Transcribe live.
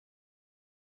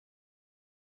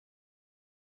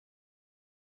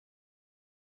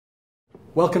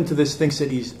Welcome to this Think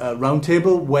Cities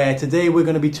roundtable, where today we're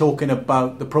going to be talking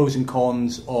about the pros and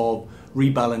cons of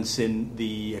rebalancing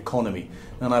the economy.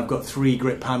 And I've got three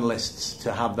great panellists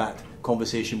to have that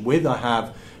conversation with. I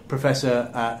have Professor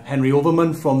Henry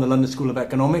Overman from the London School of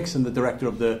Economics and the director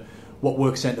of the What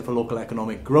Works Centre for Local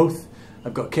Economic Growth.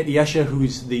 I've got Kitty Ussher,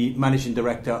 who's the managing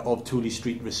director of Tooley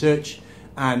Street Research,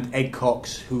 and Ed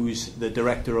Cox, who's the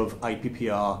director of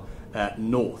IPPR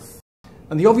North.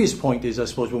 And the obvious point is, I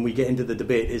suppose, when we get into the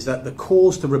debate, is that the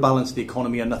calls to rebalance the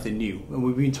economy are nothing new. And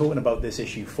we've been talking about this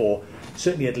issue for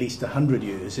certainly at least 100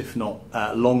 years, if not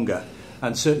longer.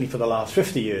 And certainly for the last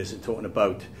 50 years, we're talking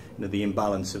about the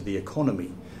imbalance of the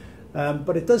economy.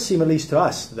 But it does seem, at least to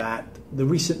us, that the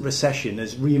recent recession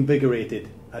has reinvigorated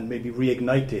and maybe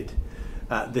reignited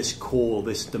this call,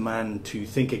 this demand to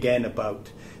think again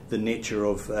about the nature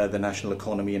of the national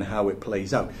economy and how it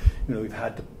plays out. We've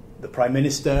had the Prime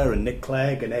Minister and Nick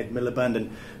Clegg and Ed Miliband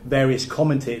and various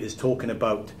commentators talking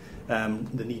about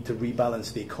the need to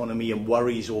rebalance the economy and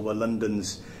worries over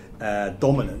London's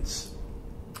dominance.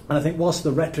 And I think whilst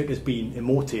the rhetoric has been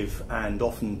emotive and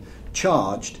often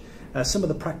charged, some of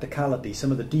the practicality,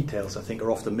 some of the details, I think,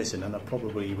 are often missing, and I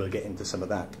probably will get into some of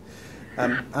that.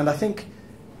 And I think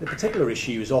the particular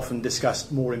issue is often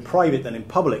discussed more in private than in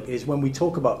public is when we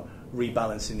talk about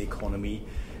rebalancing the economy,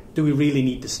 do we really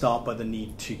need to start by the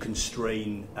need to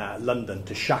constrain London,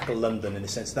 to shackle London in a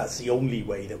sense? That's the only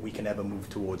way that we can ever move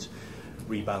towards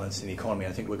rebalancing the economy.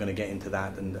 I think we're going to get into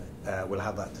that and we'll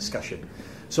have that discussion.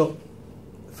 So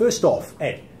first off,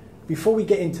 Ed, before we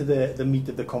get into the meat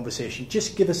of the conversation,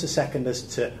 just give us a second as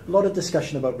to a lot of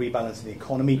discussion about rebalancing the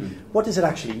economy. What does it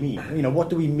actually mean? What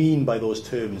do we mean by those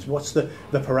terms? What's the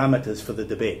parameters for the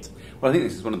debate? Well, I think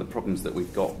this is one of the problems that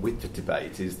we've got with the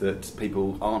debate is that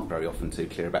people aren't very often too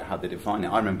clear about how they define it.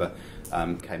 I remember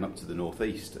came up to the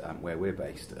northeast where we're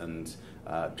based and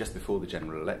just before the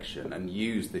general election and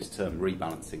used this term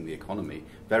rebalancing the economy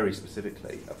very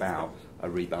specifically about a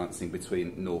rebalancing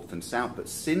between north and south. But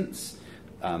since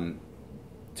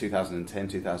 2010,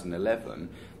 2011,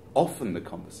 often the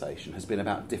conversation has been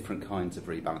about different kinds of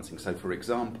rebalancing. So, for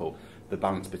example, the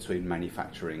balance between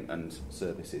manufacturing and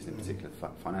services, in particular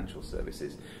financial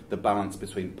services, the balance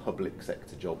between public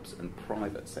sector jobs and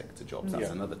private sector jobs,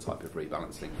 that's another type of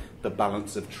rebalancing, the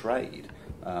balance of trade,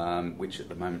 which at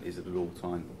the moment is at an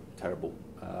all-time terrible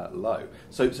low.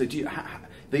 So do you,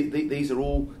 these are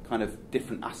all kind of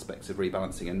different aspects of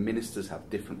rebalancing, and ministers have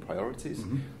different priorities.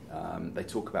 They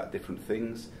talk about different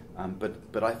things,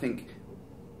 but I think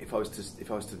if I was to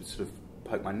sort of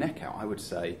poke my neck out, I would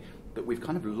say that we've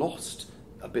kind of lost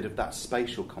a bit of that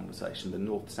spatial conversation, the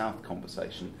north-south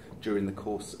conversation, during the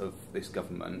course of this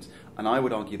government, and I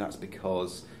would argue that's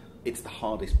because it's the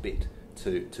hardest bit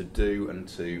to do and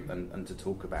to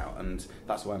talk about, and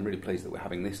that's why I'm really pleased that we're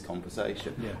having this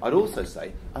conversation. I'd also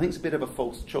say I think it's a bit of a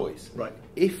false choice. Right.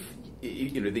 If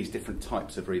these different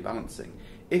types of rebalancing,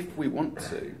 if we want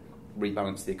to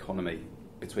rebalance the economy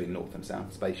between north and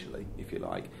south spatially, if you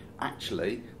like,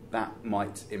 actually that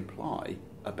might imply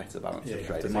a better balance of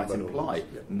trade. It might imply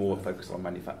more focus on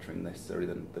manufacturing necessarily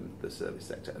than the service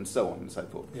sector, and so on and so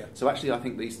forth. So actually I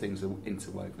think these things are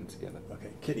interwoven together. Okay,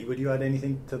 Kitty, would you add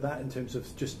anything to that in terms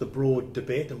of just the broad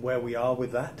debate and where we are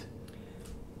with that?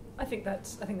 I think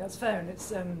that's fair, and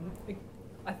it's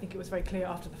I think it was very clear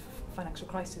after the financial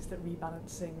crisis that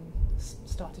rebalancing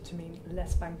started to mean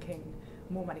less banking,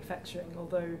 more manufacturing,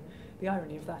 although the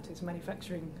irony of that is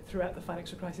manufacturing throughout the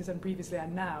financial crisis and previously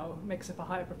and now makes up a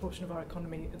higher proportion of our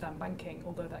economy than banking,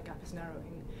 although that gap is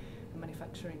narrowing and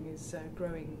manufacturing is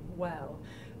growing well.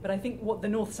 But I think what the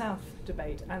north-south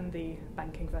debate and the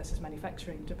banking versus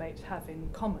manufacturing debate have in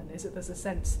common is that there's a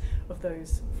sense of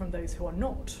those who are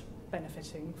not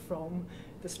benefiting from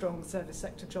the strong service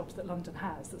sector jobs that London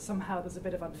has, that somehow there's a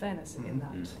bit of unfairness in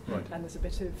that, and there's a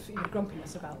bit of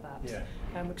grumpiness about that,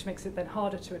 which makes it then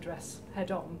harder to address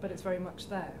head on, but it's very much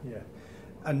there.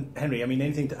 And Henry,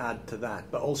 anything to add to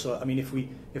that? But also,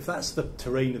 if that's the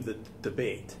terrain of the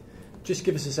debate, just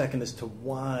give us a second as to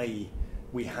why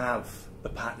we have the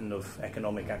pattern of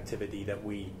economic activity that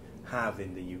we have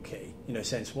in the UK. In a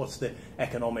sense, what's the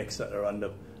economics that are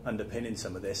underpinning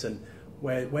some of this, and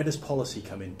where does policy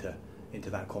come into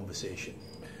that conversation?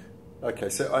 Okay,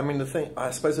 so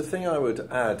I suppose the thing I would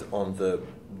add on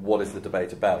what is the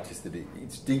debate about is that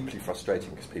it's deeply frustrating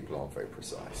because people aren't very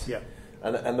precise.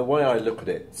 And the way I look at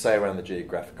it, say around the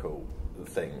geographical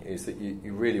thing, is that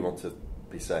you really want to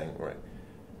be saying, right,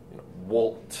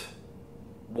 what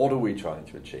are we trying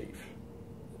to achieve?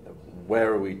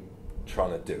 Where are we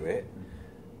trying to do it?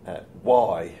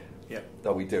 Why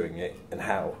are we doing it, and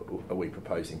how are we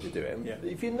proposing to do it? And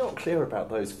if you're not clear about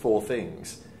those four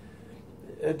things,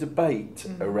 a debate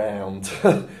around,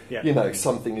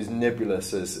 something as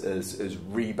nebulous as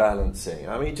rebalancing.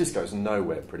 I mean, it just goes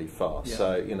nowhere pretty fast. Yeah.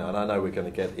 So, and I know we're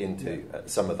going to get into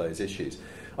some of those issues.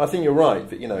 I think you're right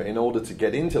that, in order to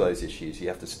get into those issues, you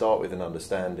have to start with an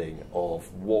understanding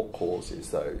of what causes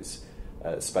those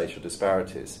spatial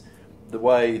disparities. The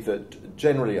way that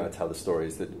generally I tell the story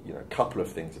is that, a couple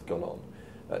of things have gone on.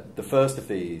 The first of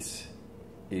these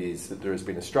is that there has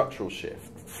been a structural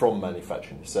shift from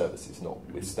manufacturing to services,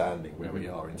 notwithstanding where we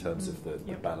are in terms of the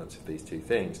balance of these two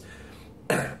things.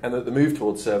 And that the move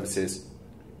towards services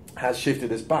has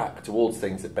shifted us back towards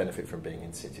things that benefit from being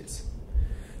in cities.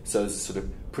 So there's a sort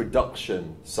of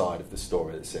production side of the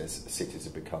story that says cities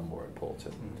have become more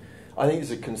important. I think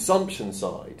there's a consumption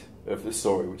side of the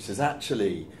story which says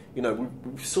actually,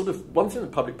 we've sort of, one thing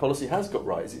that public policy has got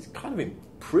right is it's kind of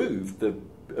improved the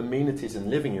amenities and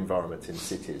living environments in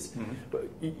cities, but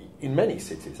in many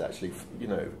cities actually,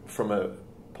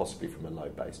 possibly from a low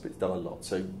base, but it's done a lot.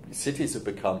 So cities have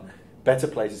become better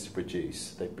places to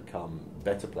produce, they've become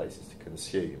better places to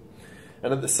consume.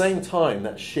 And at the same time,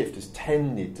 that shift has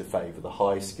tended to favour the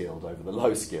high-skilled over the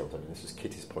low-skilled. I mean, this is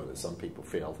Kitty's point that some people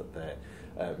feel that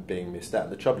they're being missed out.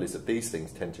 And the trouble is that these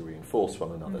things tend to reinforce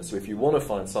one another. So if you want to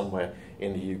find somewhere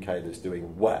in the UK that's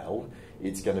doing well,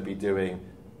 it's going to be doing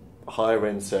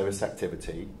higher-end service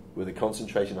activity with a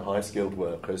concentration of high-skilled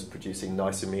workers producing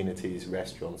nice amenities,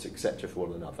 restaurants, etc. for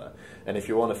one another. And if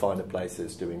you want to find a place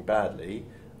that's doing badly,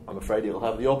 I'm afraid it'll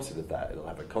have the opposite of that. It'll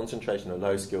have a concentration of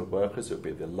low-skilled workers. It'll be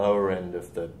at the lower end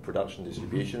of the production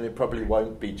distribution. It probably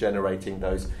won't be generating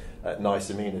those nice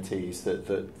amenities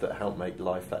that help make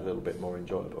life that little bit more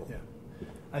enjoyable. Yeah.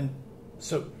 And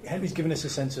so Henry's given us a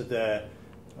sense of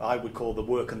I would call the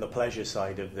work and the pleasure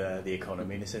side of the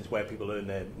economy, in a sense where people earn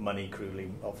their money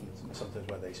crudely, often sometimes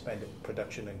where they spend it,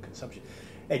 production and consumption.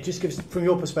 It just gives, from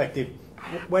your perspective,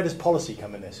 where does policy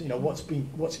come in this?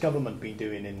 What's government been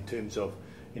doing in terms of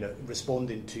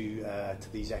responding to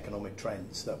these economic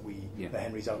trends that that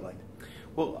Henry's outlined?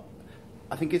 Well,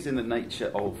 I think it's in the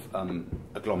nature of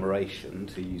agglomeration,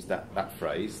 to use that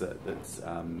phrase, that's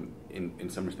in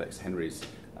some respects Henry's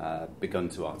begun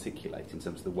to articulate in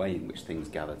terms of the way in which things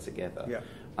gather together.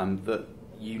 That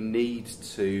you need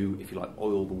to, if you like,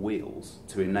 oil the wheels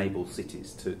to enable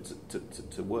cities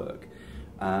to work.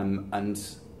 And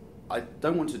I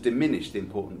don't want to diminish the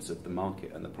importance of the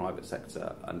market and the private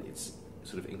sector and its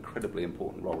sort of incredibly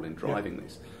important role in driving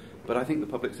this. But I think the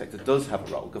public sector does have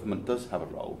a role, government does have a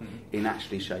role in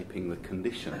actually shaping the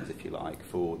conditions, if you like,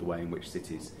 for the way in which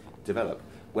cities develop.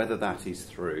 Whether that is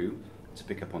through, to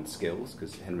pick up on skills,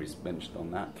 because Henry's mentioned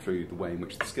on that, through the way in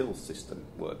which the skills system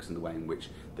works and the way in which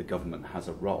the government has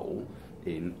a role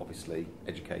in obviously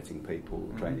educating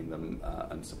people, training them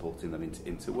and supporting them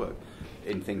into work.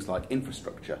 In things like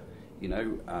infrastructure, in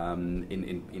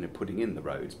putting in the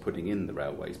roads, putting in the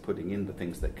railways, putting in the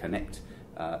things that connect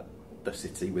the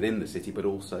city within the city, but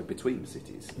also between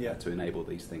cities to enable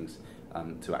these things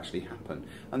to actually happen.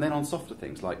 And then on softer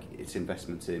things like its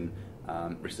investment in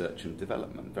research and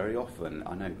development. Very often,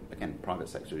 I know, again, private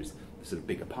sector is the sort of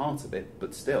bigger part of it,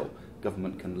 but still,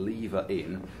 government can lever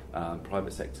in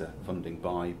private sector funding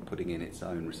by putting in its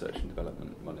own research and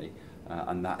development money,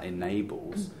 and that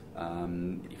enables,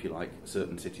 if you like,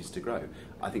 certain cities to grow.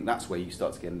 I think that's where you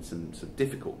start to get into some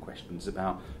difficult questions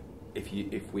about if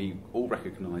we all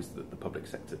recognise that the public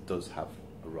sector does have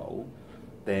a role,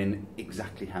 then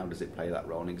exactly how does it play that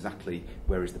role, and exactly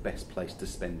where is the best place to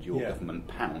spend your government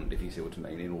pound, if you see what I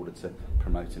mean, in order to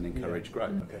promote and encourage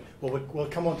growth. Okay. Well, we'll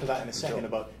come on to that in a second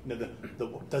about the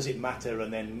does it matter,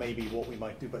 and then maybe what we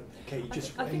might do. But Katie,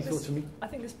 just any thoughts from me? I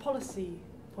think this policy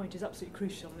point is absolutely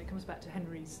crucial, and it comes back to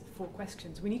Henry's 4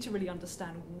 questions. We need to really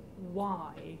understand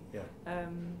why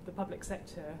the public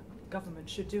sector, government,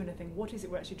 should do anything. What is it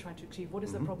we're actually trying to achieve? What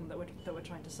is the problem that we're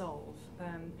trying to solve?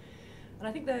 And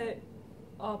I think there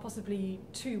are possibly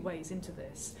 2 ways into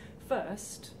this.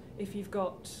 First, if you've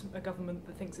got a government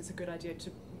that thinks it's a good idea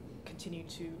to continue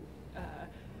to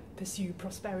pursue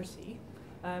prosperity,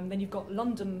 then you've got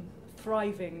London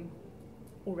thriving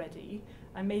already,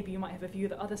 and maybe you might have a view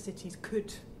that other cities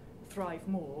could thrive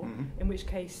more, in which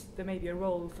case there may be a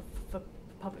role for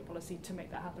public policy to make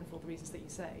that happen for the reasons that you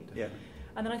say. Yeah.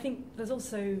 And then I think there's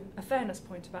also a fairness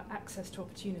point about access to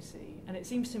opportunity, and it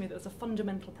seems to me that there's a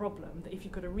fundamental problem that if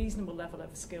you've got a reasonable level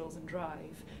of skills and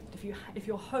drive, that if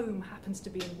your home happens to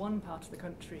be in one part of the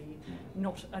country,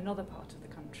 not another part of the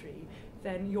country,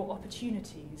 then your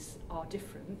opportunities are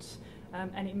different,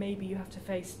 and it may be you have to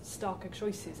face starker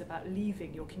choices about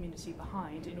leaving your community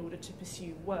behind in order to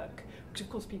pursue work, which of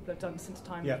course people have done since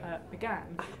time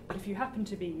began. But if you happen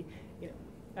to be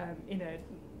in a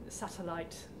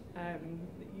satellite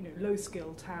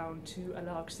low-skill town to a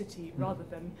large city rather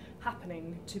than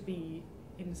happening to be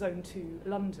in Zone 2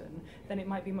 London, then it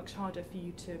might be much harder for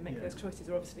you to make those choices,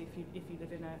 or obviously if you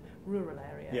live in a rural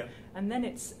area. Yeah. And then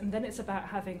it's about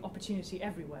having opportunity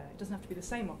everywhere. It doesn't have to be the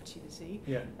same opportunity.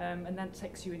 Yeah. And that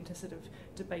takes you into sort of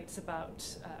debates about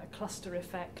cluster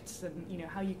effects and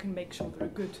how you can make sure there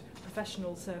are good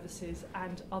professional services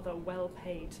and other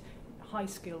well-paid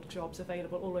high-skilled jobs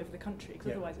available all over the country,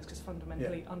 because otherwise it's just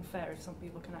fundamentally unfair if some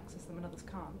people can access them and others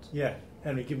can't. Yeah,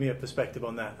 Henry, give me a perspective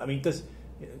on that. I mean,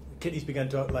 Kitty's begun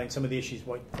to outline some of the issues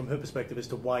from her perspective as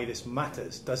to why this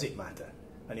matters. Does it matter?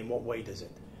 And in what way does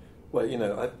it? Well,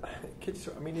 Kitty's,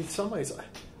 I mean, in some ways,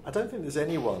 I don't think there's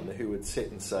anyone who would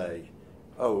sit and say,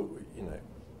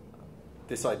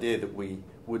 this idea that we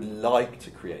would like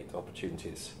to create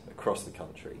opportunities across the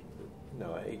country.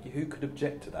 Who could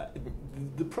object to that?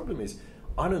 The problem is,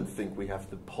 I don't think we have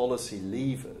the policy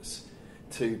levers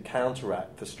to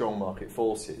counteract the strong market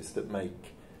forces that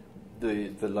make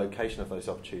the location of those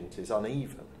opportunities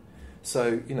uneven.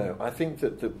 So, I think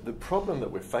that the problem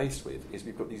that we're faced with is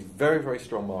we've got these very, very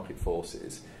strong market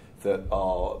forces that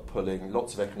are pulling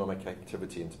lots of economic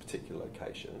activity into particular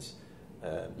locations.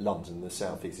 London, the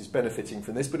South East, is benefiting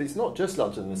from this, but it's not just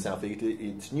London and the South East,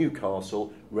 it's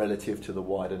Newcastle relative to the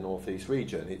wider North East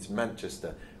region, it's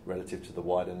Manchester relative to the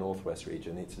wider North West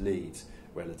region, it's Leeds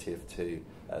relative to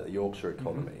the Yorkshire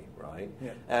economy, right?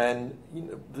 Yeah. And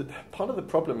part of the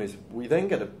problem is we then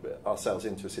get ourselves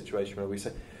into a situation where we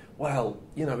say, well,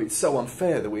 it's so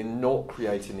unfair that we're not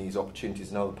creating these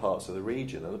opportunities in other parts of the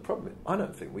region. And the problem is, I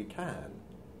don't think we can.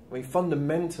 I mean,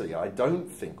 fundamentally, I don't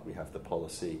think we have the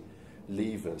policy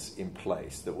levers in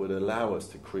place that would allow us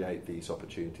to create these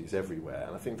opportunities everywhere.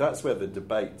 And I think that's where the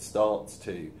debate starts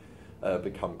to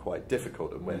become quite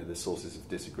difficult, and where the sources of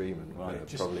disagreement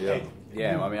probably are.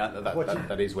 Yeah, I mean,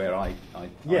 that is where I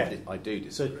do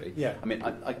disagree. So, I mean,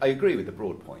 I agree with the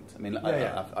broad point. I mean,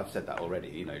 I've said that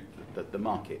already. That the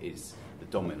market is the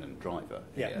dominant driver.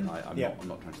 Yeah. And I'm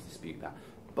not trying to dispute that.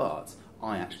 But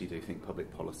I actually do think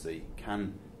public policy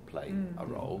can play a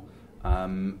role.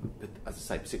 But as I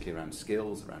say, particularly around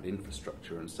skills, around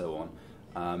infrastructure, and so on.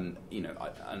 I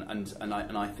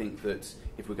think that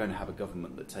if we're going to have a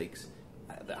government that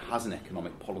has an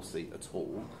economic policy at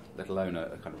all, let alone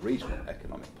a kind of regional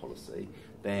economic policy,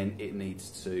 then it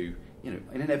needs to, in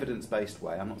an evidence-based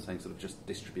way. I'm not saying sort of just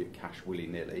distribute cash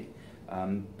willy-nilly,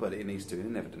 but it needs to, in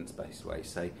an evidence-based way,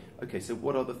 say, okay, so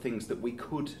what are the things that we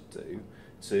could do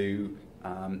to,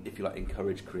 if you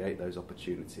like, create those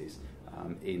opportunities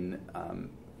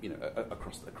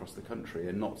across the country,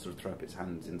 and not sort of throw up its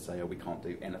hands and say, oh, we can't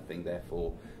do anything,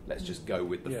 therefore let's just go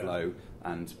with the flow,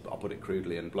 and I'll put it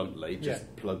crudely and bluntly,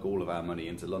 just plug all of our money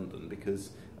into London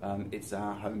because it's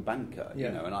our home banker,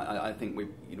 and I think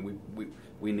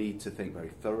we need to think very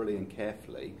thoroughly and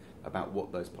carefully about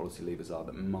what those policy levers are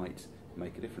that might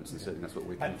make a difference, and certainly that's what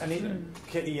we're doing.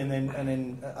 Kitty and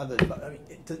then others, but I mean,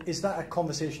 is that a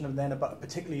conversation then about,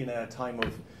 particularly in a time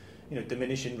of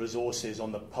diminishing resources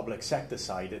on the public sector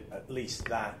side, at least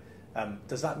that,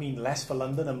 does that mean less for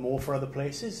London and more for other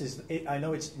places? I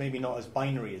know it's maybe not as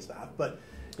binary as that, but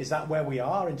is that where we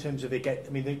are in terms of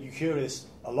you hear this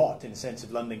a lot in the sense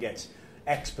of London gets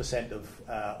X%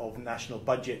 of national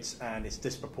budgets and it's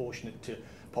disproportionate to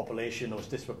population, or it's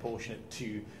disproportionate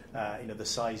to the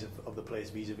size of the place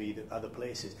vis-a-vis the other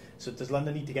places. So does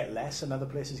London need to get less and other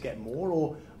places get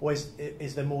more, or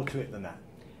is there more to it than that?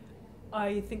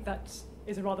 I think that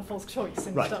is a rather false choice,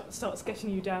 and starts getting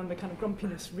you down the kind of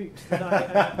grumpiness route that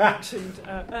I mentioned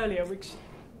earlier, which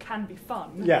can be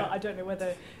fun, but I don't know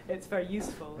whether it's very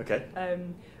useful. Okay.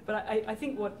 But I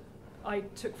think what I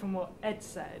took from what Ed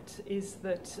said is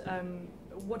that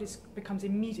what becomes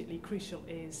immediately crucial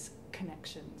is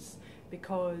connections.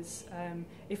 Because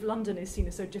if London is seen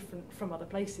as so different from other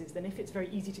places, then if it's very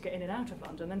easy to get in and out of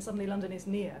London, then suddenly London is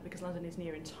near, because London is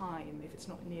near in time if it's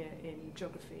not near in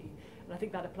geography. And I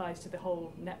think that applies to the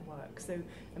whole network. So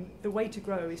the way to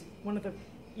grow is, one of the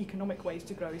economic ways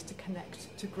to grow is to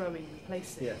connect to growing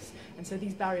places. Yes. And so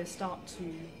these barriers start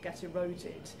to get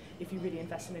eroded if you really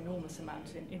invest an enormous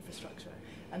amount in infrastructure.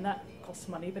 And that costs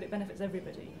money, but it benefits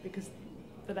everybody, because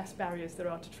the less barriers there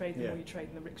are to trade, the more you trade,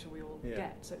 and the richer we all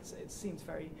get. So it seems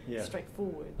very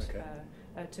straightforward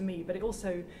to me. But it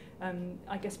also,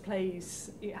 I guess,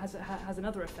 has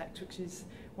another effect, which is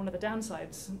one of the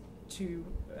downsides to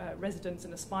residents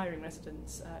and aspiring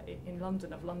residents in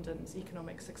London of London's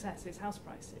economic success is house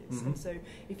prices. Mm-hmm. And so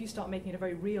if you start making it a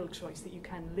very real choice that you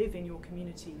can live in your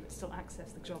community but still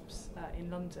access the jobs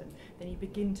in London, then you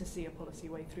begin to see a policy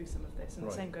way through some of this. And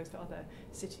the same goes for other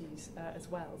cities as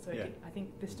well. So I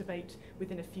think this debate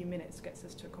within a few minutes gets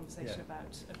us to a conversation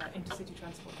about intercity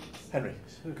transport. Henry,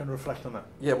 who can reflect on that?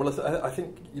 Yeah, well, I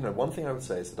think, one thing I would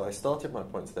say is that I started my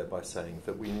points there by saying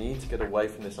that we need to get away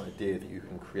from this idea that you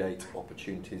can create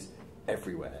opportunities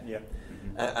everywhere. Yeah.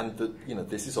 And that,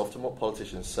 this is often what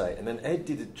politicians say. And then Ed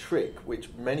did a trick, which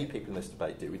many people in this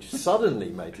debate do, which suddenly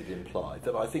made it imply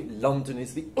that I think London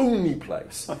is the only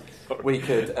place we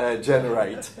could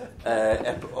generate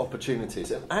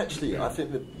opportunities. And actually, I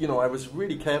think that, I was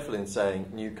really careful in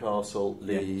saying Newcastle,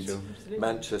 Leeds,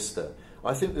 Manchester.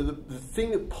 I think that the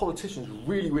thing that politicians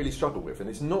really, really struggle with, and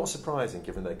it's not surprising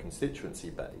given their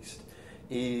constituency-based,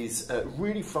 is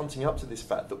really fronting up to this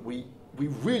fact that we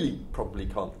really probably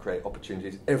can't create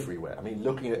opportunities everywhere. I mean,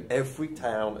 looking at every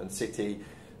town and city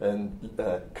and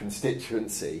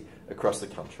constituency across the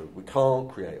country, we can't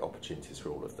create opportunities for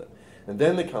all of them. And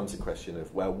then there comes a question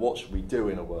of, well, what should we do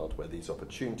in a world where these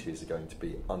opportunities are going to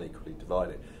be unequally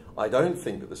divided? I don't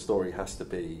think that the story has to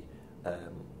be...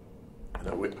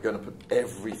 we're going to put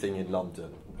everything in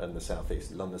London and the South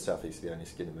East. London and South East are the only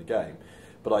skin in the game.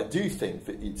 But I do think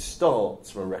that it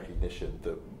starts from a recognition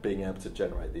that being able to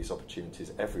generate these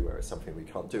opportunities everywhere is something we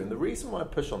can't do. And the reason why I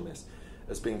push on this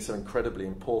as being so incredibly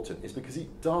important is because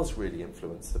it does really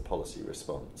influence the policy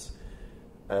response.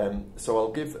 So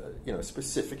I'll give a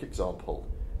specific example,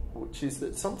 which is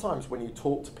that sometimes when you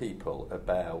talk to people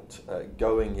about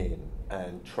going in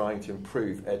and trying to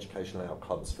improve educational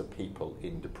outcomes for people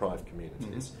in deprived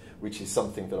communities, which is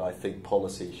something that I think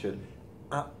policy should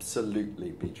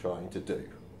absolutely be trying to do.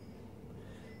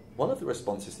 One of the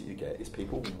responses that you get is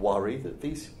people worry that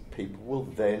these people will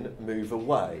then move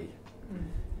away.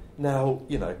 Now,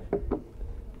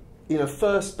 in a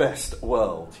first best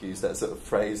world, to use that sort of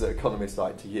phrase that economists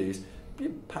like to use,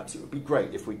 perhaps it would be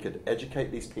great if we could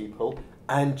educate these people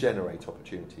and generate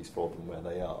opportunities for them where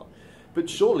they are. But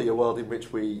surely a world in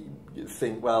which we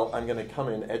think, well, I'm going to come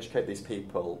in and educate these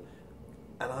people,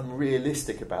 and I'm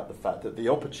realistic about the fact that the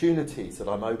opportunities that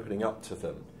I'm opening up to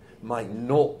them might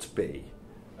not be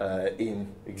in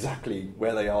exactly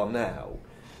where they are now,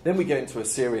 then we get into a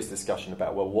serious discussion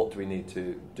about, well, what do we need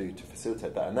to do to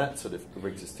facilitate that? And that sort of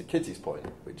brings us to Kitty's point,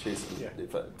 which is,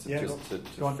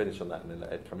 to finish on that and then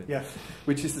let Ed come in,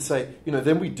 which is to say,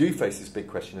 then we do face this big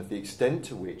question of the extent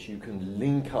to which you can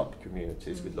link up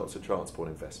communities with lots of transport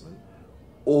investment,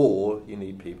 or you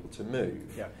need people to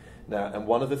move. Yeah. Now, and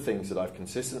one of the things that I've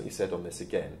consistently said on this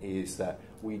again is that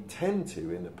we tend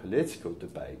to, in the political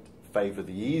debate, favour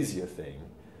the easier thing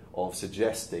of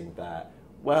suggesting that,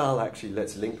 well, actually,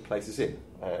 let's link places in.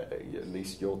 At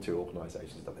least your two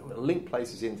organisations, we'll link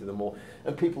places into them more,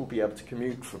 and people will be able to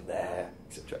commute from there,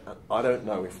 etc. And I don't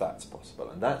know if that's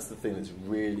possible, and that's the thing that's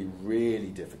really, really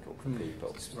difficult for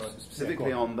people.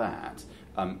 Specifically on that,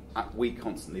 we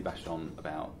constantly bash on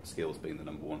about skills being the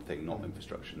number one thing, not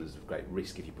infrastructure. And there's a great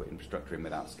risk if you put infrastructure in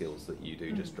without skills that you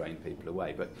do just drain people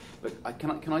away. But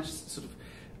can I just sort of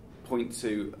point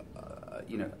to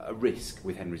a risk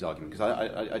with Henry's argument, because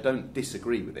I don't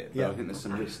disagree with it, but I think there's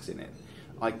some risks in it.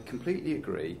 I completely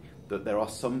agree that there are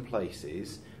some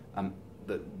places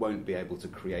that won't be able to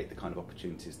create the kind of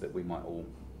opportunities that we might all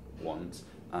want,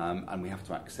 and we have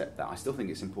to accept that. I still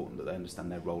think it's important that they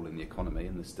understand their role in the economy,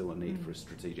 and there's still a need for a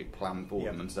strategic plan for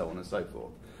them, and so on and so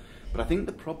forth. But I think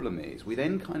the problem is we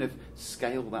then kind of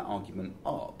scale that argument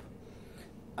up,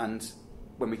 and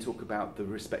when we talk about the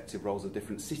respective roles of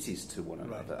different cities to one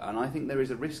another. And I think there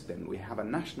is a risk then we have a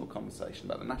national conversation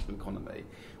about the national economy,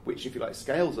 which, if you like,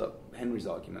 scales up Henry's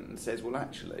argument and says, well,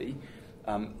 actually,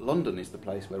 London is the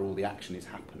place where all the action is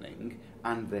happening,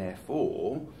 and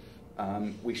therefore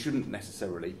we shouldn't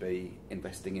necessarily be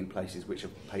investing in places which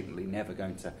are patently never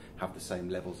going to have the same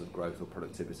levels of growth or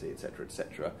productivity, etc.,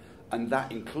 etc. And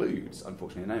that includes,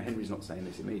 unfortunately, I know Henry's not saying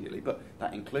this immediately, but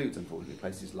that includes, unfortunately,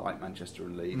 places like Manchester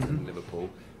and Leeds and Liverpool,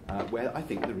 where I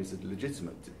think there is a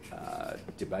legitimate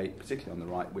debate, particularly on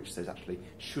the right, which says, actually,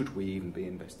 should we even be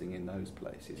investing in those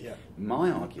places?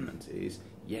 My argument is,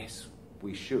 yes,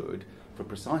 we should, for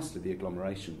precisely the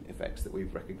agglomeration effects that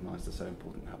we've recognised are so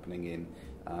important happening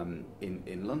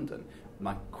in London.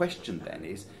 My question then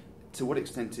is, to what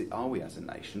extent are we as a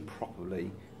nation properly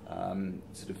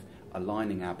sort of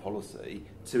aligning our policy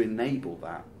to enable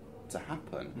that to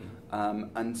happen?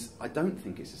 And I don't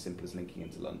think it's as simple as linking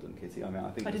into London, Kitty. I mean, I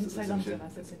think I didn't say London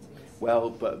as a city. Well,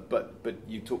 but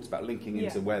you talked about linking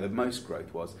into where the most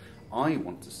growth was. I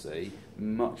want to see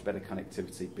much better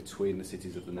connectivity between the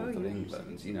cities of the north of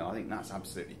England. You know, I think that's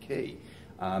absolutely key.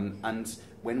 And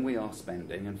when we are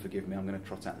spending, and forgive me, I'm going to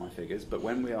trot out my figures, but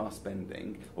when we are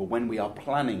spending, or when we are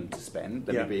planning to spend,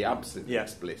 let me be absolutely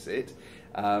explicit,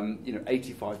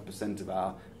 85% of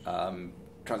our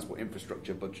transport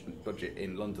infrastructure budget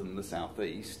in London and the South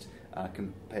East,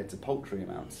 compared to paltry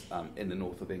amounts in the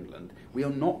north of England, we are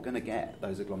not going to get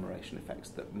those agglomeration effects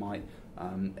that might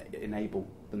enable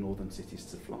the northern cities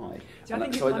to fly. So I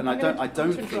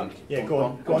don't think. Yeah, go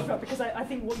on. Because I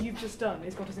think what you've just done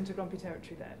is got us into grumpy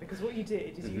territory there. Because what you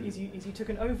did is you took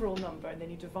an overall number and then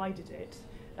you divided it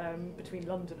between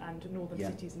London and northern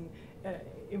cities and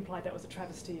implied that was a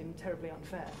travesty and terribly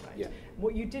unfair. Right? Yeah.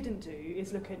 What you didn't do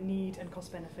is look at need and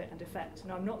cost benefit and effect.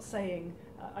 Now I'm not saying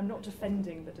I'm not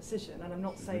defending the decision, and I'm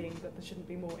not saying that there shouldn't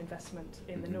be more investment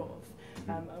in the north.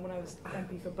 And when I was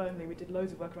MP for Burnley, we did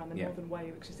loads of work around the Northern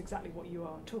Way, which is exactly what you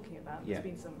are talking about. There's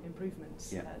been some improvements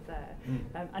there.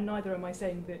 And neither am I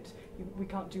saying that we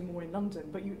can't do more in London,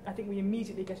 but I think we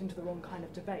immediately get into the wrong kind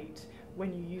of debate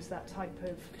when you use that type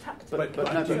of tactic. So I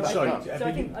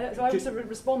would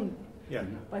respond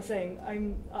by saying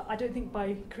I don't think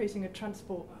by creating a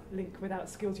transport link without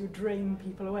skills you drain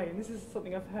people away. And this is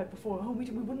something I've heard before. We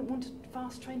wouldn't want a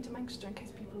fast train to Manchester in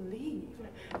case people leave.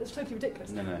 That's totally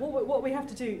ridiculous. No. What we have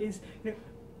to do is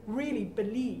really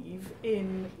believe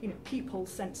in people's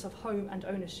sense of home and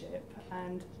ownership,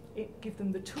 and give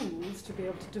them the tools to be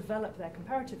able to develop their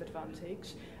comparative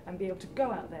advantage and be able to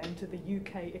go out there into the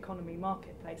UK economy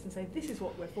marketplace and say, this is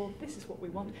what we're for, this is what we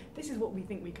want, this is what we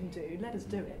think we can do, let us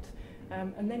do it.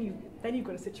 And then you've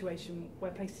got a situation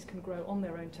where places can grow on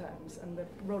their own terms, and the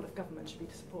role of government should be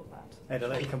to support that. Ed, I'll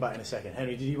let you come back in a second.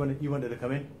 Henry, did you wanted to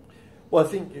come in? Well, I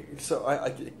think so.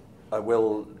 I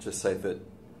will just say that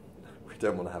we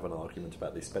don't want to have an argument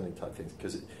about these spending type things,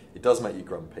 because it does make you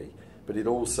grumpy, but it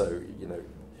also,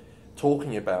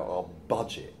 talking about our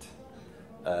budget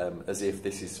as if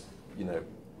this is,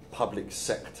 public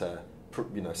sector,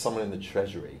 someone in the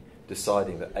Treasury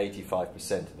deciding that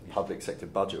 85% of the public sector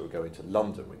budget will go into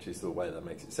London, which is the way that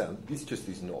makes it sound. This just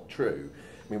is not true.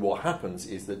 I mean, what happens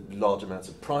is that large amounts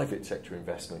of private sector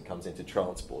investment comes into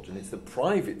transport, and it's the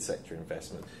private sector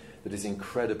investment that is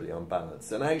incredibly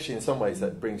unbalanced. And actually, in some ways,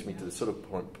 that brings me to the sort of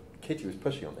point Kitty was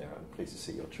pushing on there. I'm pleased to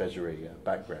see your Treasury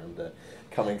background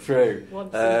coming through. But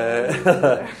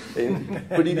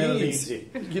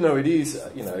it is,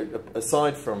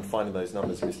 aside from finding those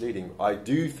numbers misleading, I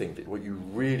do think that what you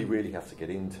really, really have to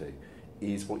get into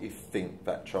is what you think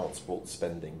that transport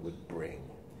spending would bring,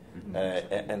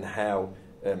 and how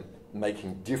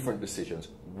making different decisions,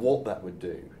 what that would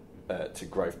do to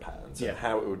growth patterns, and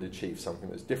how it would achieve something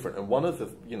that's different. And one of the,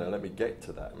 let me get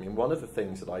to that. I mean, one of the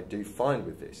things that I do find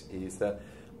with this is that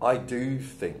I do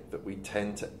think that we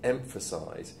tend to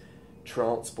emphasise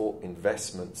transport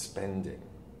investment spending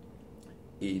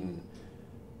in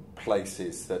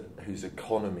places whose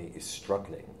economy is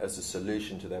struggling as a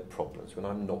solution to their problems, when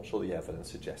I'm not sure the evidence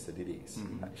suggests that it is,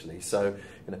 actually. So,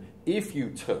 if you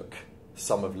took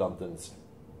some of London's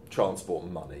transport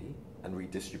money and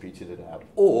redistributed it out,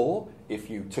 or if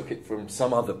you took it from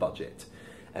some other budget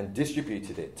and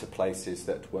distributed it to places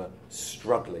that were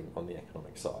struggling on the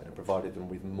economic side and provided them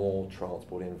with more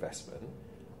transport investment,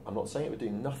 I'm not saying it would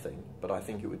do nothing, but I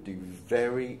think it would do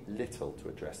very little to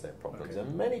address their problems.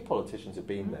 And many politicians have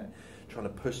been there trying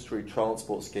to push through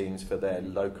transport schemes for their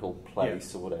local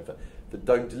place or whatever that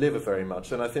don't deliver very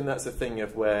much. And I think that's a thing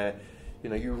of where,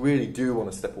 you really do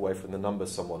want to step away from the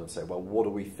numbers somewhat and say, well, what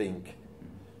do we think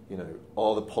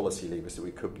are the policy levers that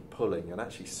we could be pulling? And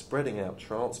actually spreading out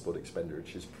transport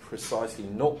expenditure is precisely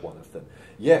not one of them.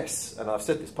 Yes, and I've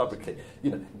said this publicly,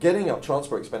 getting up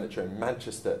transport expenditure in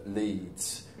Manchester,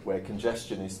 Leeds, where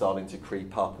congestion is starting to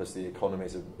creep up as the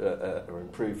economies are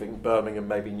improving, Birmingham,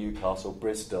 maybe Newcastle,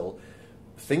 Bristol,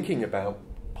 thinking about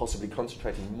possibly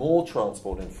concentrating more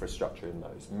transport infrastructure in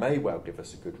those may well give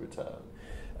us a good return.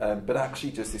 But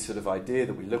actually just this sort of idea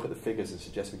that we look at the figures and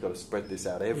suggest we've got to spread this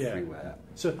out everywhere.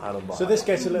 So this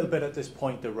gets a little bit at this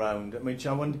point around,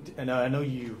 and I know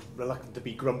you're reluctant to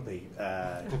be grumpy,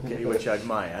 which I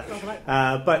admire,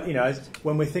 but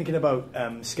when we're thinking about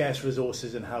scarce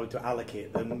resources and how to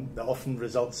allocate them, that often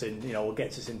results in, or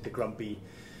gets us into grumpy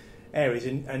areas.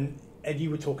 And Ed, you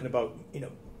were talking about,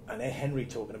 and Henry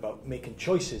talking about making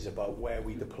choices about where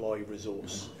we deploy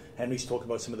resource. Henry's talking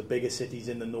about some of the bigger cities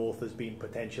in the north as being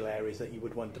potential areas that you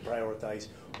would want to prioritise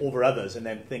over others, and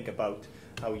then think about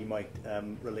how you might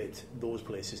relate those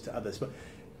places to others. But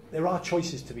there are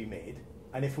choices to be made,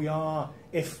 and if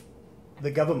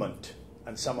the government,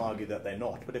 and some argue that they're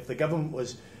not, but if the government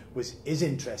was is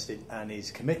interested and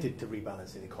is committed to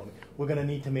rebalancing the economy, we're going to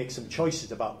need to make some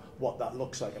choices about what that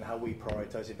looks like and how we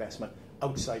prioritise investment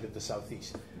outside of the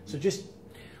southeast. So just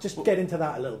get into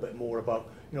that a little bit more about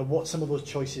what some of those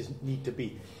choices need to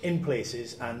be in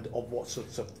places and of what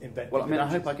sorts of investment. Well, I mean, I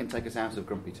hope I can take us out of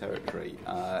grumpy territory.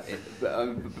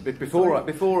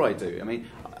 Before I do, I mean,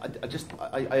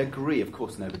 I agree. Of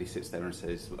course, nobody sits there and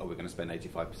says, "Oh, we're going to spend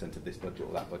 85% of this budget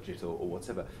or that budget or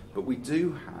whatever." But we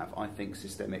do have, I think,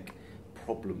 systemic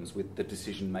problems with the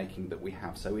decision making that we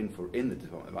have. So in the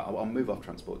department, I'll move off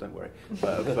transport, don't worry.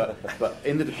 But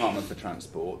in the Department for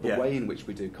Transport, the way in which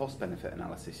we do cost benefit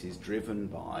analysis is driven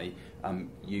by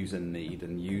user need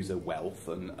and user wealth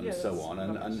and so on.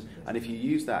 And if you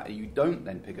use that, you don't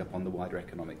then pick up on the wider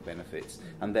economic benefits,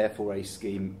 and therefore a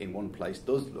scheme in one place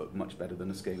does look much better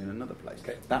than a scheme in another place.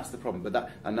 Okay. That's the problem.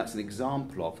 That's an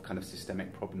example of kind of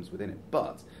systemic problems within it.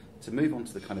 But to move on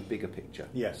to the kind of bigger picture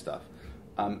stuff.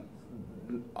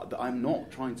 I'm not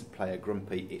trying to play a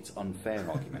grumpy, it's unfair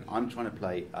argument. I'm trying to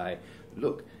play a,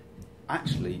 look,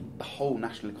 actually the whole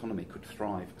national economy could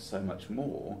thrive so much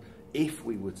more if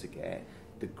we were to get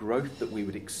the growth that we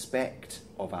would expect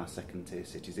of our second-tier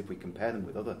cities, if we compare them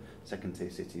with other second-tier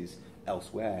cities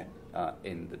elsewhere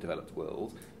in the developed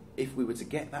world. If we were to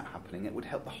get that happening, it would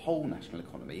help the whole national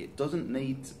economy. It doesn't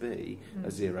need to be a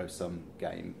zero-sum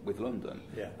game with London.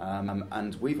 Yeah.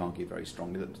 And we've argued very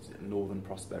strongly that northern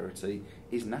prosperity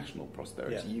is national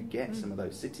prosperity. Yeah. You get some of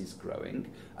those cities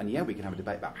growing, and we can have a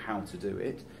debate about how to do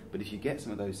it, but if you get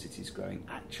some of those cities growing,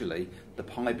 actually the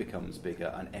pie becomes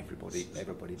bigger and everybody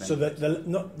benefits. So the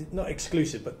not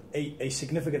exclusive, but a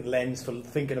significant lens for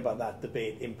thinking about that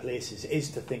debate in places is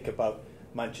to think about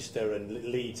Manchester and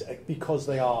Leeds, because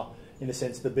they are, in a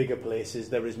sense, the bigger places.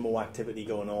 There is more activity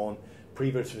going on.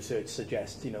 Previous research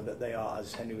suggests, that they are,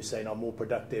 as Henry was saying, are more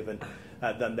productive and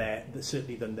than their and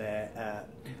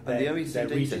the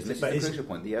OECD says, this is the crucial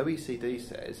point. The OECD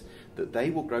says that they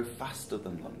will grow faster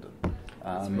than London.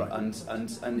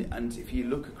 Right. And if you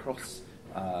look across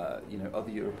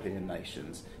other European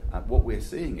nations, what we're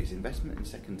seeing is investment in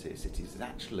second-tier cities is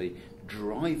actually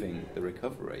driving the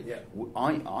recovery. Yeah.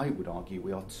 I would argue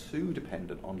we are too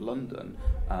dependent on London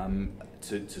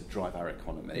to drive our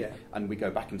economy. Yeah. And we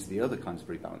go back into the other kinds of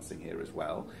rebalancing here as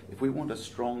well. If we want a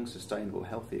strong, sustainable,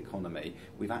 healthy economy,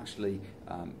 we've actually...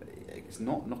 it's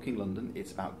not knocking London,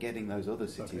 it's about getting those other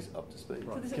cities up to speed.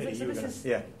 Right.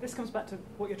 This comes back to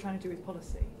what you're trying to do with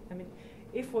policy. I mean,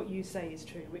 if what you say is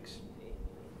true, which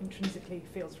intrinsically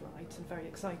feels right and very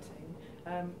exciting,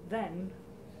 then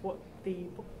what the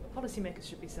policymakers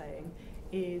should be saying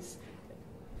is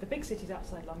the big cities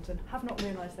outside London have not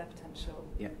realised their potential.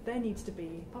 Yeah. There needs to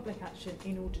be public action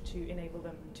in order to enable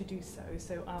them to do so.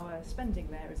 So our spending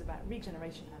there is about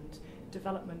regeneration and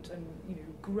development and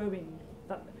growing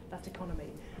that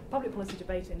economy. Public policy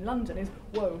debate in London is,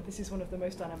 whoa, this is one of the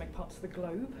most dynamic parts of the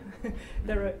globe.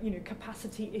 There are,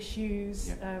 capacity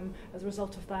issues as a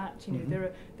result of that.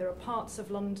 There are parts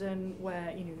of London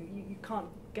where you can't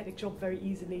get a job very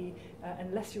easily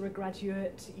unless you're a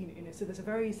graduate. So there's a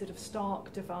very sort of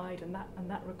stark divide, and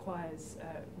that requires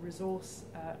resource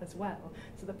as well.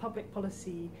 So the public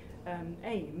policy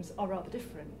aims are rather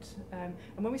different. And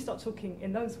when we start talking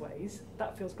in those ways,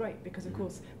 that feels great because, of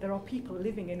course, there are people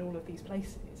living in all of these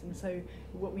places. And so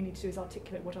what we need to do is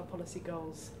articulate what our policy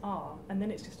goals are. And then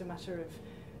it's just a matter of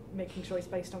making choice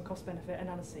based on cost-benefit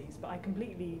analyses. But I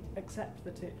completely accept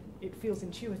that it feels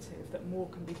intuitive that more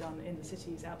can be done in the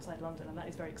cities outside London, and that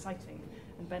is very exciting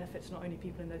and benefits not only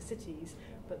people in those cities,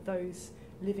 but those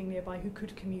living nearby who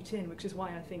could commute in, which is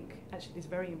why I think actually it's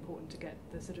very important to get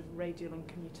the sort of radial and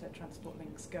commuter transport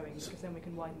links going, because then we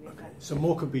can widen the effect. So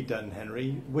more could be done,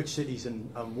 Henry. Which cities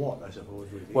and what, I suppose?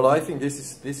 Well, I think this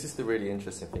is the really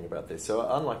interesting thing about this. So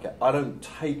unlike it, I don't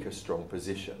take a strong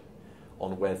position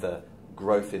on whether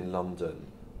growth in London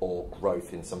or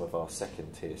growth in some of our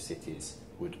second-tier cities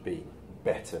would be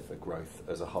better for growth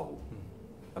as a whole.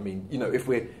 I mean,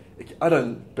 I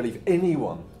don't believe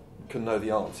anyone can know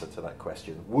the answer to that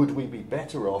question. Would we be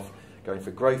better off going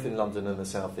for growth in London and the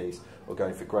South East or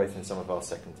going for growth in some of our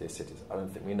second-tier cities? I don't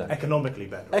think we know. Economically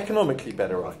better. Economically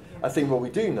better off. I think what we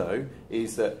do know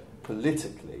is that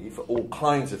politically, for all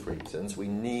kinds of reasons, we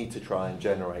need to try and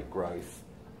generate growth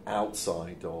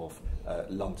outside of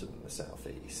London and the South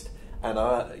East. And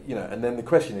and then the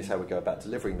question is how we go about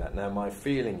delivering that. Now, my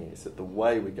feeling is that the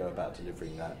way we go about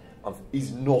delivering that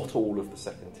is not all of the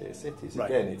second-tier cities. Right.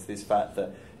 Again, it's this fact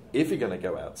that if you're going to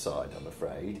go outside, I'm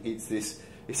afraid,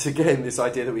 it's again this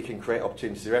idea that we can create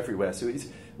opportunities everywhere. So it's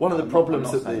one of the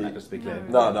problems that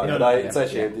it's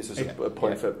actually this is a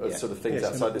point for sort of things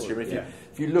outside this room.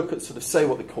 If you look at sort of say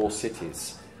what the core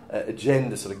cities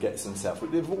agenda sort of gets themselves.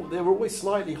 They're always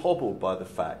slightly hobbled by the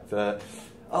fact that,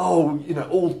 all 8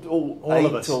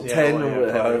 of us, or 10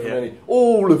 or however many,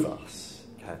 all of us.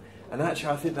 Okay. And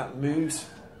actually I think that moves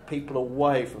people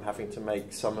away from having to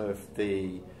make some of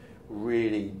the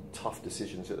really tough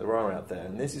decisions that there are out there.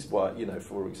 And this is why,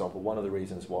 for example, one of the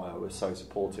reasons why I was so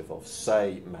supportive of,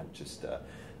 say, Manchester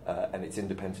and its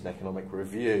independent economic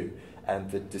review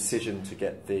and the decision to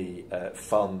get the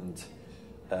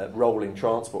rolling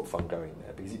transport fund going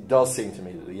there, because it does seem to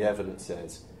me that the evidence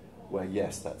says, well,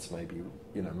 yes, that's maybe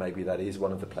that is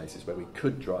one of the places where we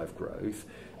could drive growth,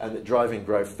 and that driving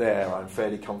growth there, I'm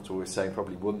fairly comfortable with saying,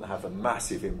 probably wouldn't have a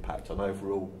massive impact on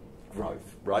overall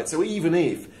growth, right? So even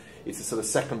if it's the sort of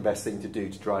second best thing to do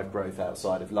to drive growth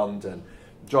outside of London,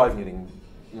 driving it in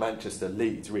Manchester,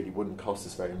 Leeds really wouldn't cost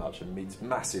us very much and meets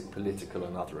massive political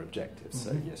and other objectives.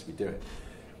 So yes, we do it.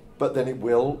 But then it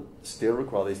will still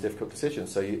require these difficult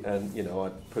decisions. So, I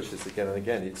push this again and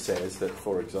again. It says that,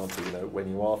 for example, when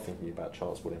you are thinking about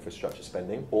transport infrastructure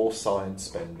spending or science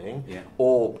spending,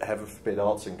 or heaven forbid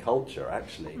arts and culture,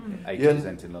 actually,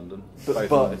 80% in London.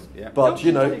 But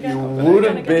you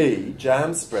wouldn't be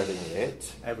jam spreading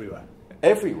it everywhere.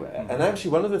 And actually,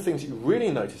 one of the things you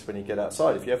really notice when you get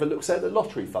outside, if you ever look, say, at the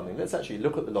lottery funding, let's actually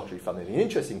look at the lottery funding. The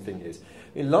interesting thing is,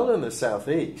 in London and the South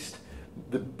East,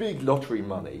 the big lottery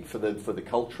money for the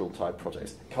cultural type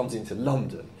projects comes into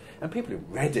London, and people in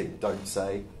Reading don't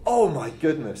say, "Oh my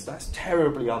goodness, that's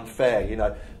terribly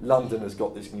unfair." London has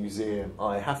got this museum,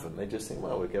 I haven't. They just think,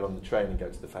 well, we'll get on the train and go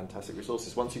to the fantastic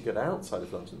resources. Once you get outside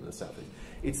of London and the South East,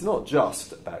 it's not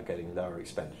just about getting lower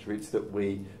expenditure. It's that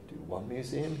we do one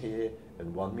museum here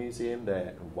and one museum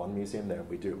there and one museum there.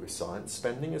 We do it with science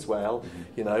spending as well.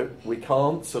 We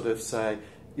can't sort of say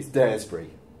it's Daresbury.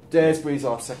 Daresbury's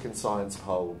our second science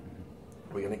pole.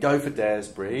 We're going to go for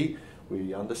Daresbury.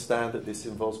 We understand that this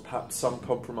involves perhaps some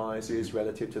compromises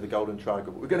relative to the Golden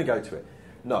Triangle, but we're going to go to it.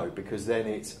 No, because then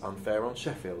it's unfair on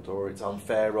Sheffield, or it's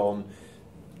unfair on,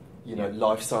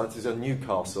 life sciences on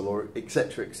Newcastle, or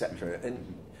etc., etc.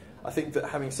 And I think that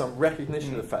having some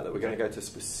recognition of the fact that we're going to go to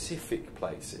specific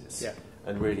places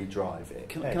and really drive it.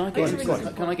 Can I get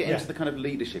into the kind of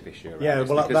leadership issue around this?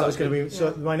 Well, that was going to be...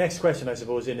 So my next question, I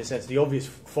suppose, in a sense, the obvious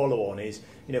follow-on is,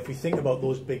 if we think about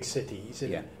those big cities,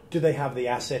 do they have the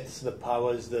assets, the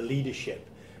powers, the leadership,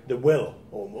 the will,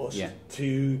 almost,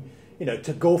 to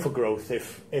go for growth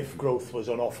if growth was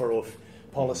on offer, or if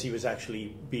policy was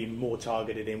actually being more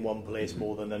targeted in one place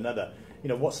more than another?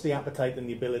 What's the appetite and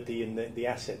the ability and the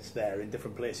assets there in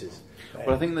different places?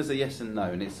 Well, I think there's a yes and no,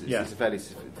 and it's a fairly...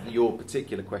 Your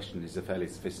particular question is a fairly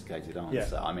sophisticated answer.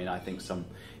 Yeah. I mean, I think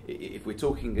if we're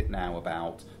talking now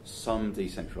about some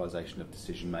decentralisation of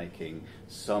decision-making,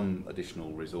 some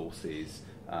additional resources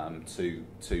to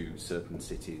certain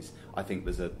cities, I think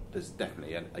there's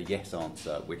definitely a yes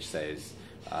answer, which says...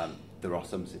 there are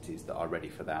some cities that are ready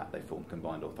for that. They form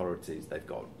combined authorities. They've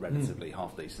got relatively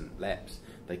half-decent LEPs.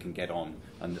 They can get on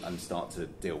and start to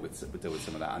deal with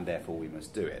some of that, and therefore we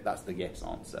must do it. That's the yes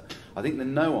answer. I think the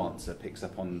no answer picks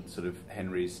up on sort of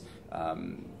Henry's,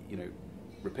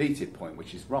 repeated point,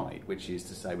 which is right, which is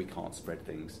to say we can't spread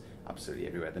things absolutely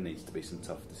everywhere. There needs to be some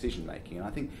tough decision-making. And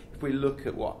I think if we look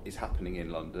at what is happening in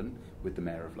London with the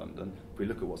Mayor of London, if we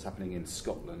look at what's happening in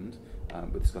Scotland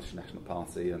with the Scottish National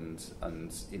Party and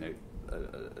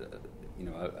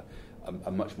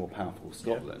a much more powerful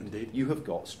Scotland, you have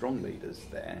got strong leaders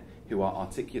there who are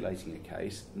articulating a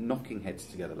case, knocking heads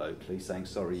together locally, saying,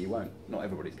 sorry, you won't. Not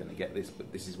everybody's going to get this,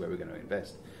 but this is where we're going to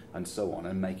invest, and so on,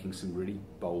 and making some really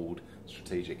bold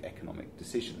strategic economic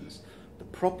decisions. The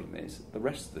problem is the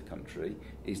rest of the country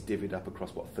is divvied up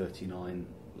across, 39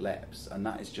 LEPs, and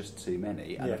that is just too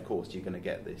many. And of course, you're going to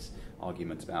get this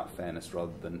argument about fairness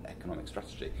rather than economic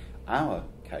strategy. Our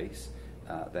case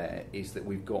there is that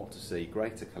we've got to see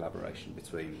greater collaboration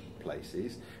between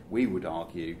places. We would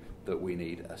argue that we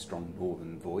need a strong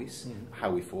northern voice. How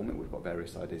we form it, we've got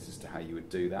various ideas as to how you would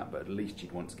do that, but at least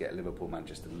you'd want to get Liverpool,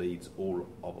 Manchester, Leeds, all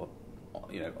of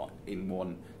in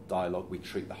one dialogue. We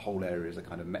treat the whole area as a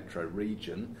kind of metro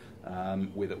region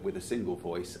with a single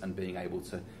voice and being able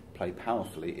to play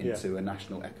powerfully into a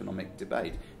national economic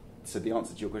debate. So the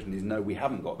answer to your question is no, we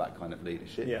haven't got that kind of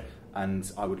leadership,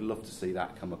 and I would love to see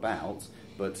that come about,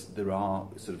 but there are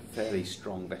sort of fairly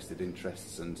strong vested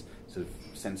interests and sort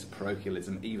of sense of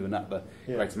parochialism, even at the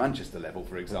Greater Manchester level,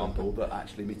 for example, that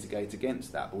actually mitigate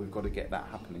against that. But we've got to get that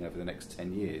happening over the next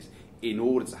 10 years in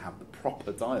order to have the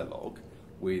proper dialogue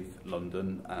with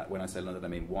London. When I say London, I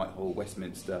mean Whitehall,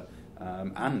 Westminster,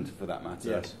 and for that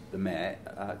matter, the mayor,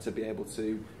 to be able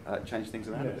to change things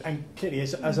around a bit. And Kitty,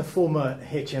 as a former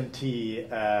HMT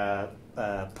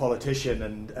politician,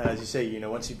 and as you say,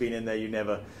 once you've been in there, you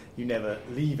never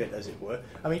leave it, as it were.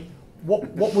 I mean,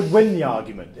 what would win the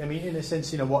argument? I mean, in a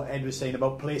sense, what Ed was saying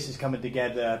about places coming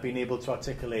together, being able to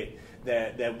articulate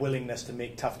their willingness to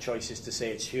make tough choices, to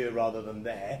say it's here rather than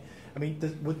there. I mean,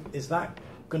 is that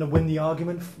going to win the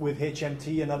argument with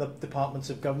HMT and other departments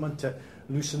of government to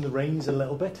loosen the reins a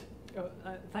little bit?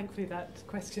 Thankfully, that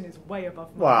question is way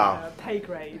above my pay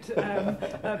grade.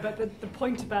 But the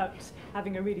point about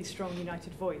having a really strong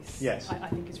united voice, I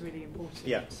think is really important.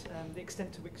 Yeah. The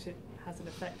extent to which it has an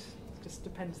effect just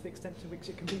depends the extent to which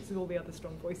it competes with all the other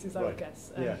strong voices, I would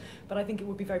guess. But I think it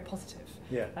would be very positive.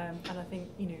 And I think,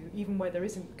 even where there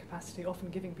isn't capacity, often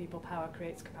giving people power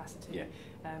creates capacity.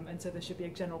 And so there should be a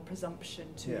general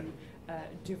presumption to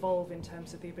devolve in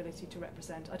terms of the ability to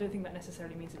represent. I don't think that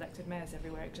necessarily means elected mayors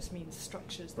everywhere. It just means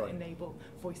structures that enable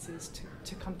voices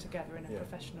to come together in a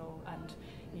professional and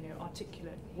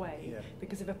articulate way.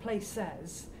 Because if a place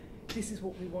says, this is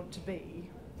what we want to be,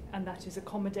 and that is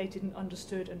accommodated and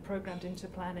understood and programmed into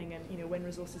planning and when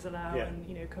resources allow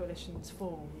and coalitions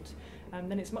formed,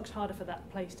 then it's much harder for that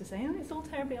place to say, it's all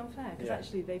terribly unfair, because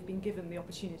actually they've been given the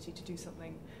opportunity to do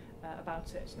something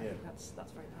about it. And I think that's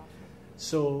very powerful.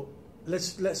 So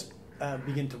let's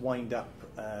begin to wind up,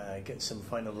 get some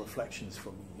final reflections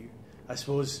from you. I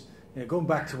suppose going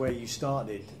back to where you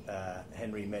started,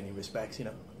 Henry, in many respects,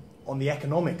 on the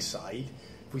economic side,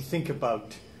 if we think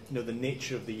about the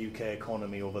nature of the UK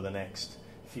economy over the next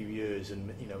few years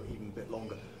and even a bit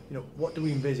longer, what do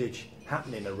we envisage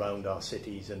happening around our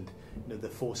cities and the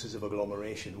forces of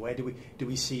agglomeration? Where do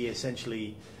we see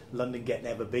essentially London getting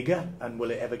ever bigger, and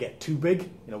will it ever get too big?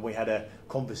 We had a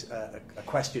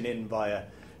question in via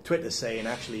Twitter saying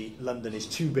actually London is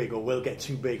too big or will get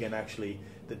too big, and actually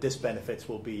the disbenefits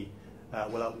will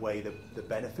outweigh the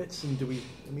benefits. And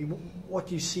what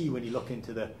do you see when you look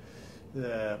into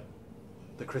the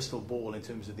crystal ball in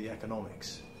terms of the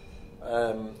economics?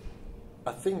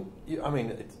 I think,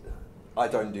 I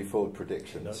don't do forward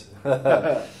predictions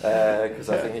because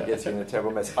I think it gets you in a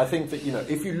terrible mess. I think that,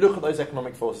 if you look at those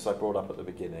economic forces I brought up at the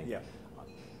beginning,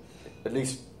 at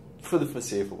least for the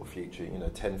foreseeable future,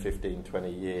 10, 15,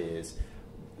 20 years,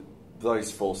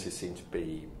 those forces seem to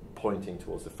be pointing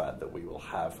towards the fact that we will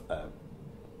have an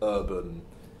urban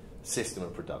system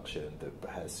of production that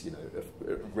has,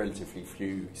 a relatively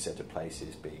few set of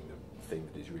places being the thing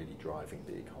that is really driving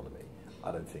the economy.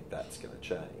 I don't think that's going to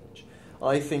change.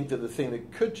 I think that the thing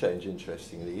that could change,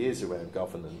 interestingly, is around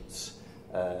governance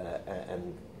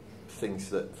and things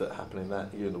that happen in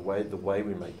that, the way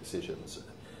we make decisions.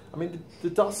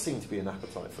 There does seem to be an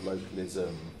appetite for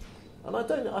localism, and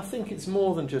I think it's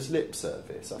more than just lip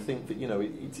service. I think that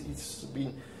it's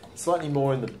been slightly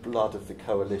more in the blood of the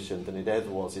coalition than it ever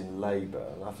was in Labour,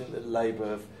 and I think that Labour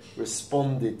have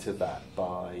responded to that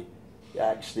by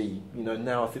actually,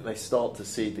 now I think they start to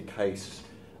see the case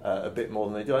a bit more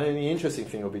than they do. And the interesting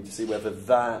thing will be to see whether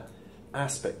that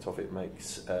aspect of it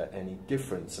makes any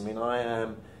difference. I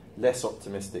am less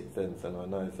optimistic than I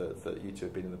know that you two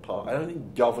have been in the past. I don't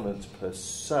think governance per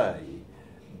se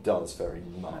does very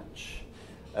much.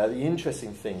 The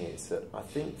interesting thing is that I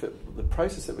think that the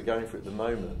process that we're going through at the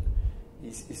moment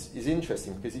is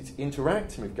interesting because it's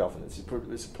interacting with governance.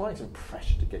 It's applying some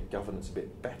pressure to get governance a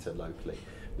bit better locally.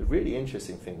 The really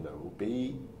interesting thing, though, will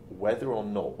be whether or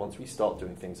not, once we start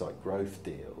doing things like growth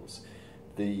deals,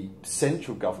 the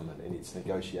central government in its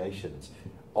negotiations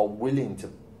are willing to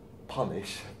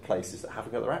punish places that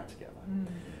haven't got their act together.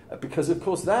 Because, of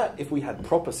course, that, if we had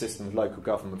proper system of local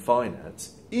government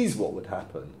finance, is what would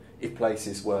happen if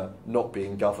places were not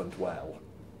being governed well,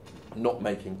 not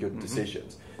making good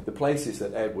decisions. The places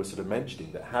that Ed was sort of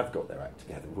mentioning that have got their act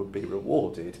together would be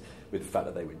rewarded with the fact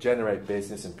that they would generate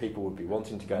business and people would be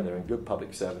wanting to go there and good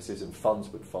public services and funds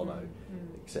would follow,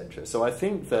 etc. So I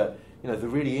think that the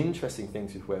really interesting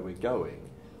things with where we're going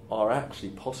are actually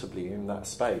possibly in that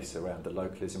space around the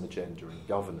localism agenda and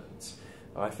governance.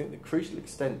 And I think the crucial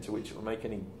extent to which it will make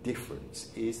any difference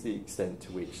is the extent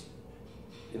to which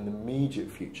in the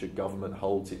immediate future government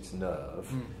holds its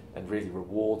nerve and really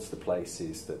rewards the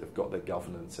places that have got their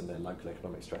governance and their local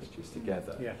economic strategies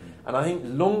together. And I think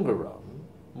longer run,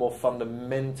 more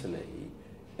fundamentally,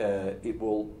 it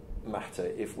will matter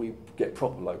if we get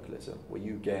proper localism, where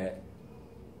you get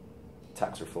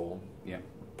tax reform,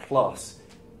 plus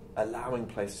allowing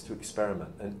places to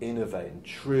experiment and innovate and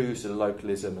true to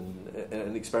localism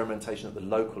and experimentation at the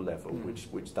local level,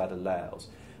 which that allows.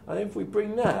 And if we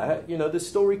bring that, the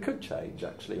story could change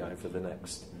actually over the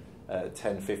next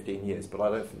 10, 15 years, but I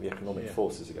don't think the economic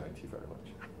forces are going to very much.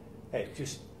 Hey,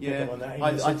 just on that.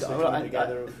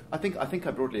 I think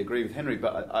I broadly agree with Henry,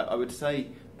 but I would say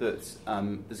that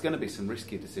there's going to be some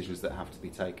riskier decisions that have to be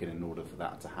taken in order for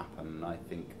that to happen. And I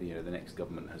think the next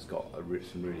government has got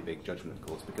some really big judgment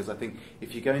calls, because I think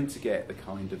if you're going to get the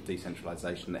kind of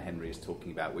decentralisation that Henry is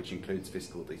talking about, which includes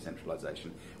fiscal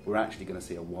decentralisation, we're actually going to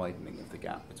see a widening of the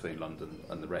gap between London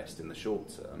and the rest in the short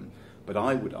term. But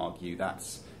I would argue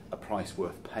that's a price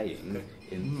worth paying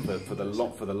for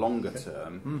the longer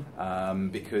term,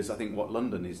 because I think what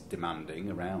London is demanding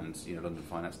around, London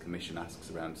Finance Commission asks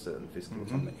around certain fiscal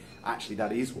autonomy. Actually,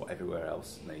 that is what everywhere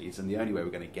else needs, and the only way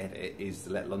we're going to get it is to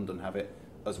let London have it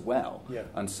as well. Yeah.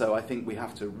 And so I think we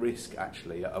have to risk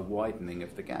actually a widening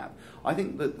of the gap. I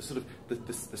think that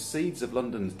the seeds of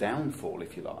London's downfall,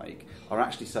 if you like, are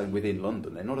actually sown within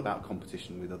London. They're not about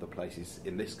competition with other places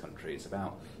in this country. It's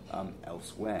about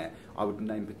elsewhere. I would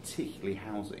name particularly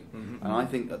housing. And I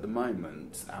think at the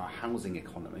moment our housing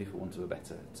economy, for want of a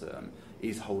better term,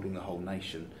 is holding the whole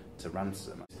nation to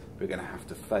ransom. We're going to have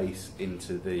to face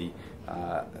into the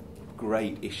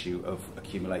great issue of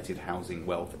accumulated housing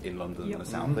wealth in London and the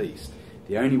South East.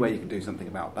 The only way you can do something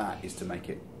about that is to make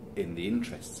it in the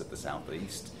interests of the South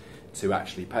East to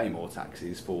actually pay more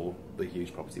taxes for the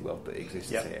huge property wealth that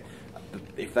exists here.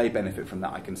 If they benefit from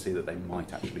that, I can see that they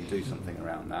might actually do something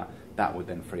around that. That would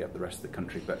then free up the rest of the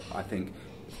country. But I think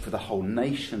for the whole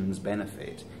nation's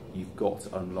benefit, you've got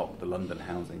to unlock the London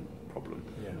housing problem.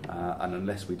 And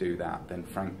unless we do that, then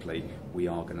frankly, we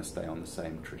are going to stay on the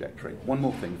same trajectory. One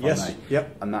more thing, if I may,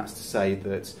 and that's to say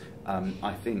that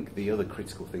I think the other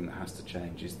critical thing that has to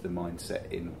change is the mindset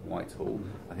in Whitehall.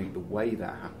 I think the way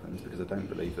that happens, because I don't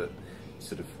believe that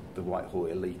the Whitehall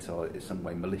elite are in some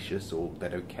way malicious or they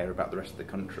don't care about the rest of the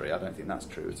country. I don't think that's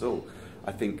true at all.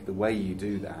 I think the way you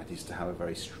do that is to have a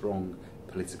very strong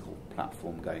political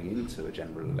platform going into a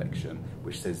general election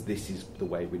which says this is the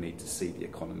way we need to see the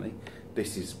economy,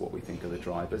 this is what we think are the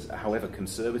drivers, however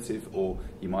conservative or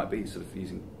you might be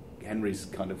using Henry's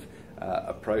kind of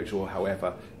approach, or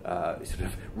however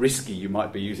risky you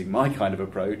might be using my kind of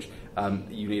approach.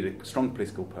 You need a strong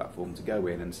political platform to go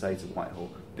in and say to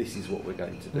Whitehall, this is what we're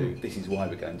going to do, this is why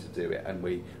we're going to do it, and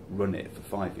we run it for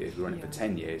 5 years, we run it for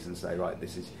 10 years and say, right,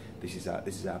 this is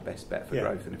our best bet for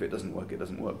growth, and if it doesn't work, it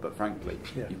doesn't work. But frankly,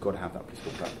 you've got to have that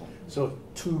political platform. So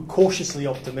two cautiously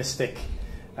optimistic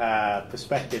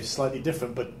perspectives, slightly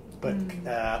different, but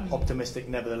optimistic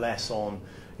nevertheless on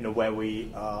where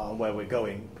we are and where we're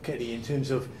going. Kitty, in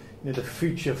terms of the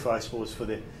future for, I suppose, for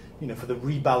the for the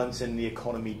rebalancing the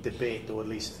economy debate, or at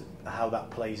least how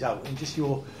that plays out, and just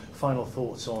your final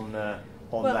thoughts on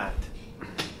that.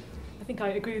 I think I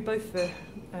agree with both the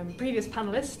previous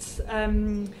panellists.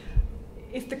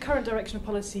 If the current direction of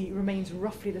policy remains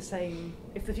roughly the same,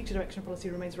 if the future direction of policy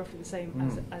remains roughly the same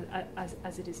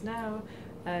as it is now,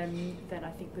 then I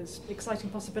think there's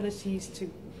exciting possibilities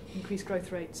to increase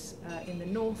growth rates in the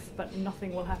north, but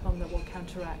nothing will happen that will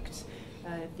counteract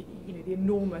the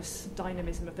enormous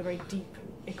dynamism of the very deep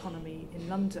economy in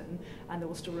London, and there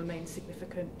will still remain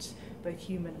significant both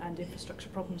human and infrastructure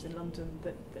problems in London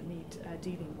that need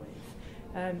dealing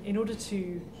with. In order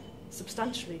to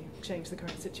substantially change the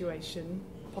current situation,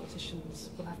 politicians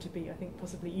will have to be, I think,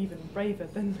 possibly even braver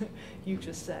than you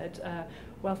just said.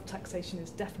 Wealth taxation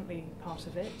is definitely part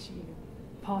of it.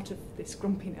 Part of this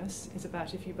grumpiness is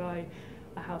about if you buy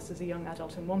a house as a young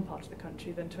adult in one part of the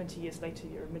country, then 20 years later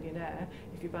you're a millionaire.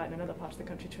 If you buy it in another part of the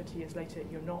country 20 years later,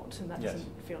 you're not, and that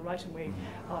doesn't feel right, and we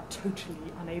are totally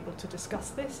unable to discuss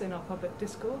this in our public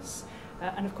discourse.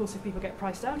 And of course, if people get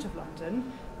priced out of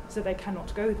London, so they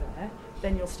cannot go there,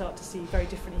 then you'll start to see very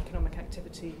different economic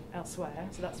activity elsewhere.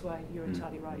 So that's why you're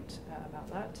entirely right about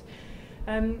that.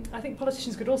 I think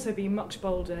politicians could also be much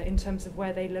bolder in terms of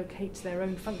where they locate their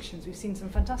own functions. We've seen some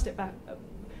fantastic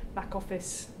back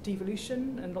office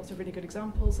devolution and lots of really good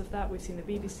examples of that. We've seen the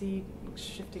BBC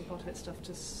shifting part of its stuff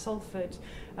to Salford.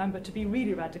 But to be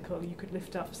really radical, you could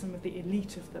lift up some of the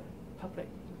elite of the public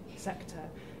sector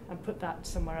and put that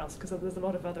somewhere else, because there's a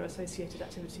lot of other associated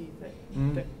activity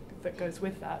that goes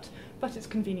with that. But it's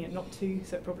convenient not to,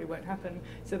 so it probably won't happen.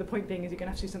 So the point being is you're going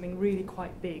to have to do something really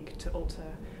quite big to alter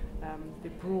the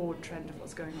broad trend of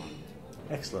what's going on.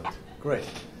 Excellent. Great.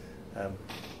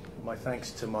 My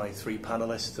thanks to my three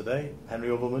panellists today, Henry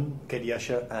Overman, Katie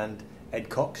Ussher and Ed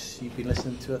Cox. You've been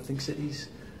listening to Think Cities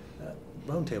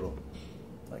Roundtable.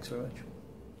 Thanks very much.